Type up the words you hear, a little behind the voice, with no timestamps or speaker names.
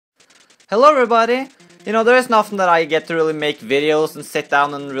Hello everybody! You know, there isn't often that I get to really make videos and sit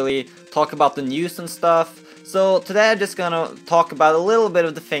down and really talk about the news and stuff. So today I'm just gonna talk about a little bit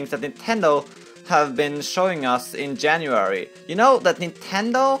of the things that Nintendo have been showing us in January. You know that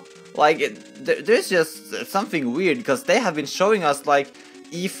Nintendo, there's just something weird because they have been showing us like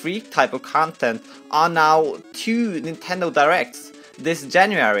E3 type of content on now 2 Nintendo Directs this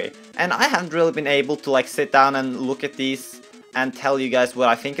January. And I haven't really been able to like sit down and look at these and tell you guys what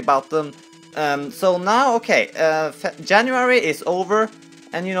I think about them. So now, okay, January is over,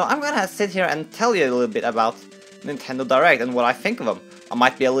 and you know, I'm gonna sit here and tell you a little bit about Nintendo Direct and what I think of them. I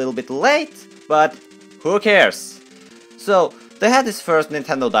might be a little bit late, but who cares? So, they had this first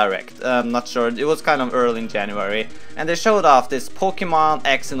Nintendo Direct, not sure, it was kind of early in January, and they showed off this Pokémon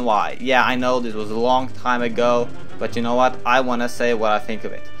X and Y. Yeah, I know this was a long time ago, but you know what, I wanna say what I think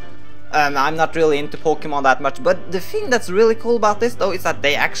of it. I'm not really into Pokemon that much, but the thing that's really cool about this though is that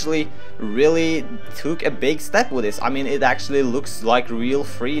they actually really took a big step with this. I mean, it actually looks like real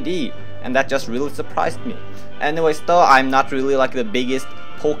 3D, and that just really surprised me. Anyways though, I'm not really like the biggest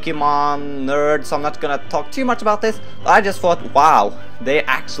Pokemon nerd, so I'm not gonna talk too much about this, but I just thought, wow, they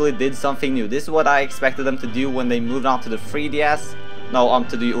actually did something new. This is what I expected them to do when they moved on to the 3DS, no,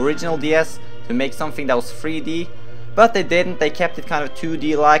 onto the original DS, to make something that was 3D. But they didn't, they kept it kind of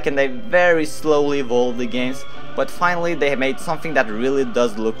 2D-like, and they very slowly evolved the games, but finally they made something that really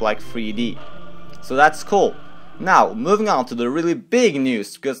does look like 3D. So that's cool. Now, moving on to the really big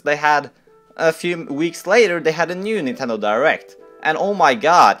news, because they had, a few weeks later, they had a new Nintendo Direct. And oh my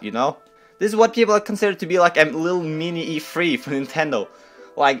god, you know, this is what people consider to be like a little mini E3 for Nintendo.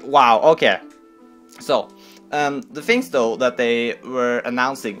 Like, wow, okay. So, the things though that they were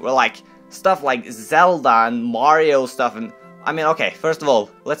announcing were like, stuff like Zelda and Mario stuff, and I mean, okay, first of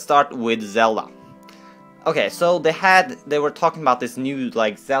all, let's start with Zelda. Okay, so they were talking about this new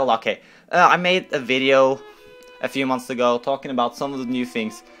like Zelda. Okay, I made a video a few months ago talking about some of the new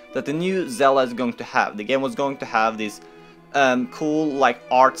things that the new Zelda is going to have. The game was going to have this cool like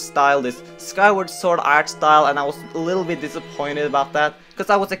art style, this Skyward Sword art style, and I was a little bit disappointed about that because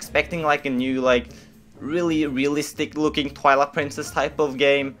I was expecting like a new like really realistic looking Twilight Princess type of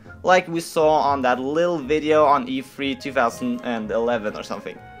game, like we saw on that little video on E3 2011 or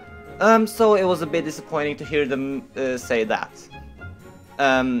something. So it was a bit disappointing to hear them say that.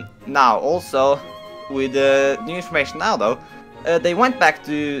 Now also, with the new information now though, they went back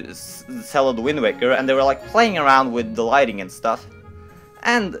to Zelda the Wind Waker and they were like playing around with the lighting and stuff.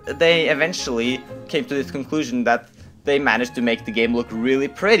 And they eventually came to this conclusion that they managed to make the game look really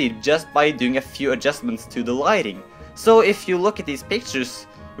pretty just by doing a few adjustments to the lighting. So if you look at these pictures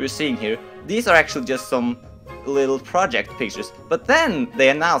we're seeing here, these are actually just some little project pictures. But then they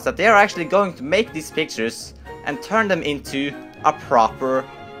announced that they are actually going to make these pictures and turn them into a proper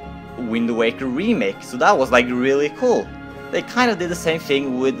Wind Waker remake. So that was like really cool. They kind of did the same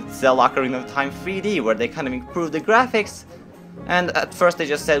thing with Zelda Ocarina of Time 3D, where they kind of improved the graphics. And at first they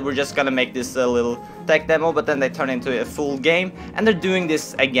just said we're just gonna make this a little tech demo, but then they turned into a full game, and they're doing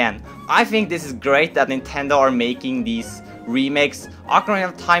this again. I think this is great that Nintendo are making these remakes. Ocarina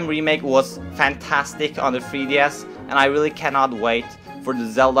of Time remake was fantastic on the 3DS, and I really cannot wait for the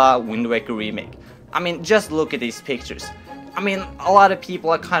Zelda Wind Waker remake. I mean, just look at these pictures. I mean, a lot of people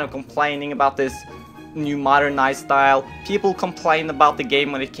are kind of complaining about this new modernized style. People complained about the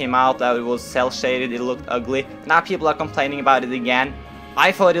game when it came out that it was cel shaded, it looked ugly. Now people are complaining about it again.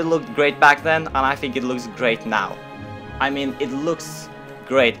 I thought it looked great back then, and I think it looks great now. I mean, it looks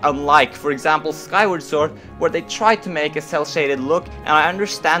great, unlike, for example, Skyward Sword, where they tried to make a cel shaded look, and I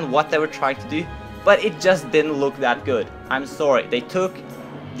understand what they were trying to do, but it just didn't look that good. I'm sorry, they took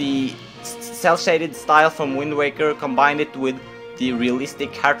the cel shaded style from Wind Waker, combined it with the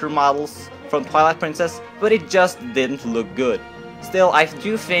realistic character models from Twilight Princess, but it just didn't look good. Still, I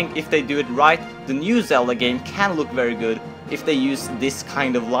do think if they do it right, the new Zelda game can look very good if they use this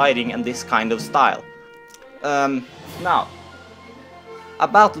kind of lighting and this kind of style. Now,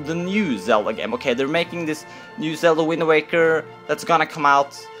 about the new Zelda game. Okay, they're making this new Zelda Wind Waker that's gonna come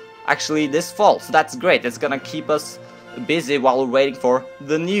out actually this fall, so that's great. It's gonna keep us busy while we're waiting for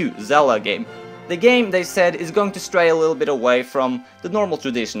the new Zelda game. The game, they said, is going to stray a little bit away from the normal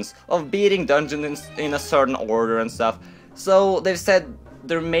traditions of beating dungeons in a certain order and stuff. So they've said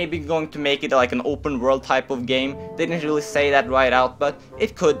they're maybe going to make it like an open world type of game. They didn't really say that right out, but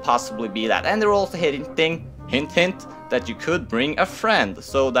it could possibly be that. And they're also hinting, hint, that you could bring a friend.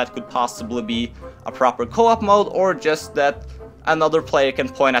 So that could possibly be a proper co-op mode, or just that another player can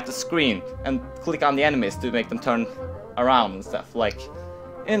point at the screen and click on the enemies to make them turn around and stuff, like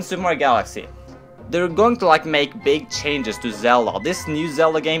in Super Mario Galaxy. they're going to like make big changes to Zelda. This new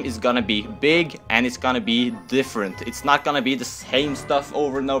Zelda game is gonna be big and it's gonna be different. It's not gonna be the same stuff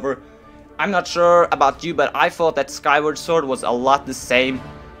over and over. I'm not sure about you, but I thought that Skyward Sword was a lot the same.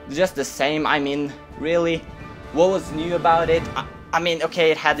 Just the same, I mean, really? What was new about it? I mean,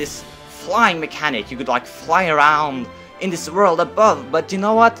 okay, it had this flying mechanic. You could like fly around in this world above, but you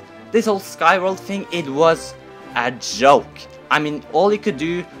know what? This whole Skyworld thing, it was a joke. I mean, all you could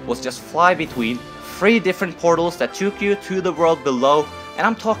do was just fly between 3 different portals that took you to the world below, and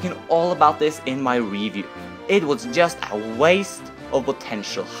I'm talking all about this in my review. It was just a waste of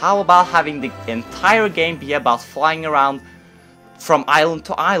potential. How about having the entire game be about flying around from island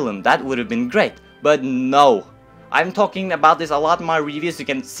to island? That would have been great, but no. I'm talking about this a lot in my reviews, you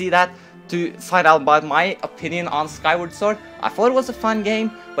can see that to find out about my opinion on Skyward Sword. I thought it was a fun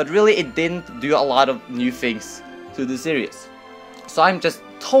game, but really it didn't do a lot of new things to the series. So I'm just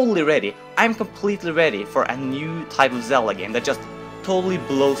totally ready. I'm completely ready for a new type of Zelda game that just totally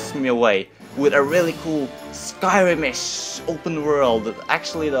blows me away with a really cool Skyrim-ish open world.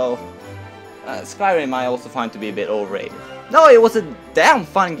 Actually though, Skyrim I also find to be a bit overrated. No, it was a damn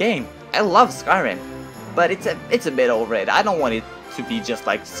fun game. I love Skyrim, but it's a bit overrated. I don't want it to be just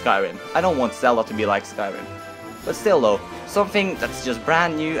like Skyrim. I don't want Zelda to be like Skyrim. But still though, something that's just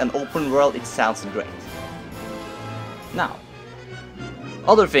brand new and open world, it sounds great. Now,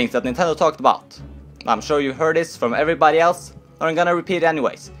 other things that Nintendo talked about. I'm sure you heard this from everybody else, but I'm gonna repeat it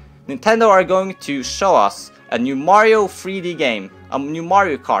anyways. Nintendo are going to show us a new Mario 3D game, a new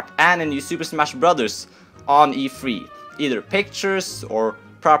Mario Kart, and a new Super Smash Bros. On E3. Either pictures or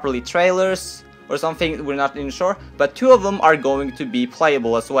properly trailers or something, we're not even sure, but 2 of them are going to be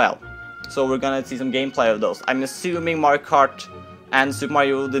playable as well. So we're gonna see some gameplay of those. I'm assuming Mario Kart and Super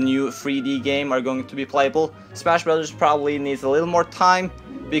Mario, the new 3D game, are going to be playable. Smash Bros. Probably needs a little more time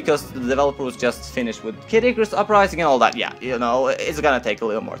because the developer was just finished with Kid Icarus Uprising and all that. Yeah, you know, it's gonna take a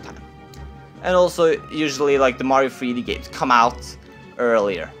little more time. And also, usually, like, the Mario 3D games come out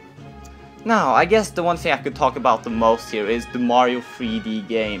earlier. Now, I guess the one thing I could talk about the most here is the Mario 3D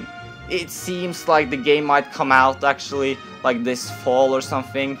game. It seems like the game might come out, actually, like this fall or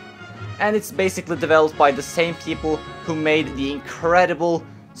something. And it's basically developed by the same people who made the incredible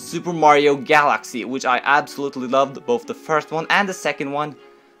Super Mario Galaxy, which I absolutely loved, both the first one and the second one.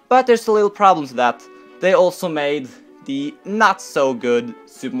 But there's a little problem to that. They also made the not so good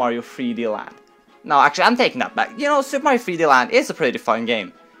Super Mario 3D Land. No, actually, I'm taking that back. You know, Super Mario 3D Land is a pretty fun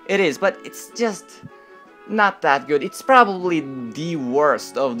game. It is, but it's just not that good. It's probably the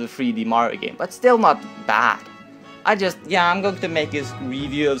worst of the 3D Mario game, but still not bad. I'm going to make this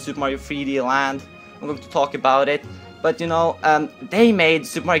review of Super Mario 3D Land. I'm going to talk about it. But you know, they made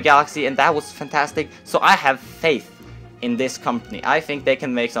Super Mario Galaxy and that was fantastic. So I have faith in this company. I think they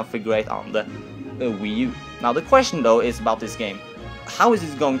can make something great on the Wii U. Now the question though is about this game. How is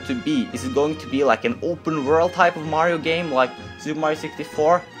it going to be? Is it going to be like an open world type of Mario game like Super Mario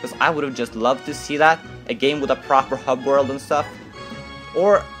 64? Because I would have just loved to see that. A game with a proper hub world and stuff.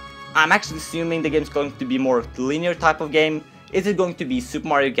 Or I'm actually assuming the game's going to be more linear type of game. Is it going to be Super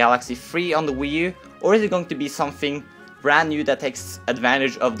Mario Galaxy 3 on the Wii U? Or is it going to be something brand new that takes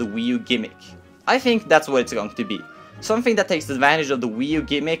advantage of the Wii U gimmick? I think that's what it's going to be. Something that takes advantage of the Wii U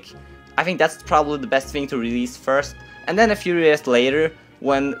gimmick. I think that's probably the best thing to release first. And then a few years later,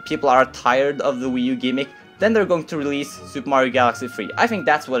 when people are tired of the Wii U gimmick, then they're going to release Super Mario Galaxy 3. I think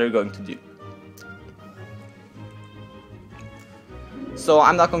that's what they're going to do. So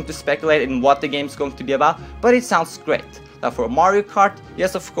I'm not going to speculate in what the game's going to be about, but it sounds great. Now for Mario Kart,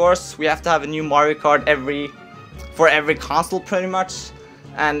 yes of course, we have to have a new Mario Kart for every console pretty much.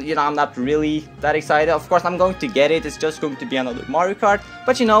 And you know, I'm not really that excited. Of course I'm going to get it, it's just going to be another Mario Kart.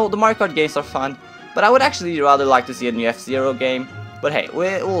 But you know, the Mario Kart games are fun. But I would actually rather like to see a new F-Zero game. But hey,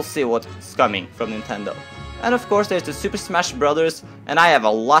 we'll see what's coming from Nintendo. And of course there's the Super Smash Bros. And I have a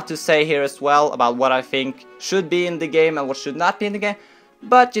lot to say here as well about what I think should be in the game and what should not be in the game.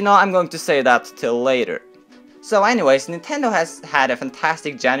 But you know, I'm going to say that till later. So anyways, Nintendo has had a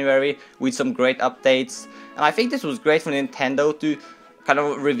fantastic January with some great updates. And I think this was great for Nintendo to kind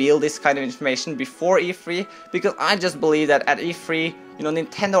of reveal this kind of information before E3. Because I just believe that at E3, you know,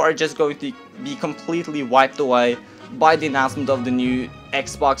 Nintendo are just going to be completely wiped away by the announcement of the new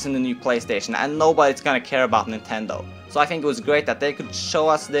Xbox and the new PlayStation. And nobody's gonna care about Nintendo. So I think it was great that they could show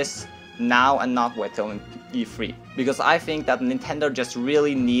us this now and not wait till E3. Because I think that Nintendo just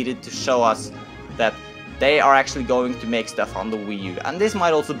really needed to show us that they are actually going to make stuff on the Wii U. And this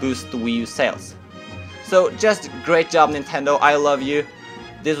might also boost the Wii U sales. So just great job Nintendo, I love you.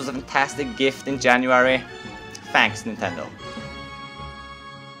 This was a fantastic gift in January. Thanks Nintendo.